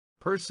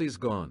Percy's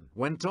gone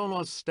when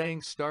Thomas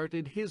Stank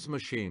started his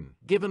machine,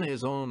 given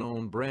his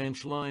own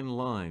branch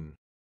line.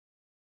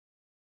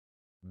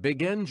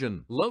 Big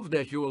Engine loved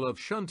a huel of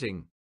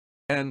shunting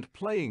and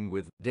playing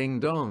with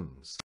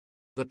ding-dongs.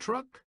 The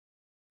truck,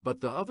 but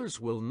the others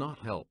will not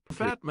help.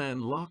 Fat Man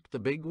locked the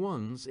big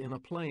ones in a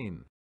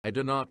plane. I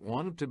do not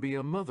want to be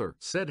a mother,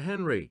 said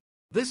Henry.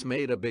 This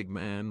made a big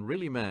man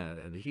really mad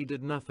and he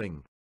did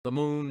nothing. The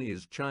moon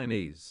is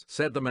Chinese,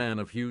 said the man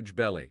of huge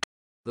belly.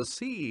 The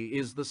sea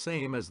is the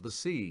same as the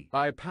sea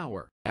by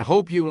power. I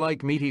hope you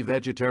like meaty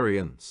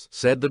vegetarians,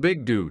 said the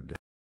big dude.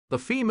 The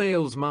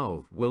female's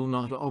mouth will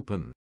not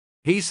open.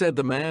 He said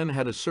the man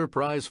had a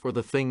surprise for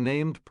the thing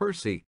named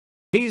Percy.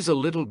 He's a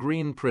little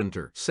green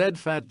printer, said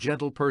Fat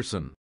Gentle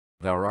Person.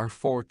 There are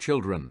 4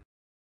 children.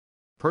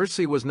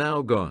 Percy was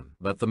now gone,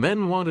 but the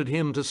men wanted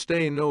him to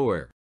stay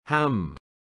nowhere. Ham.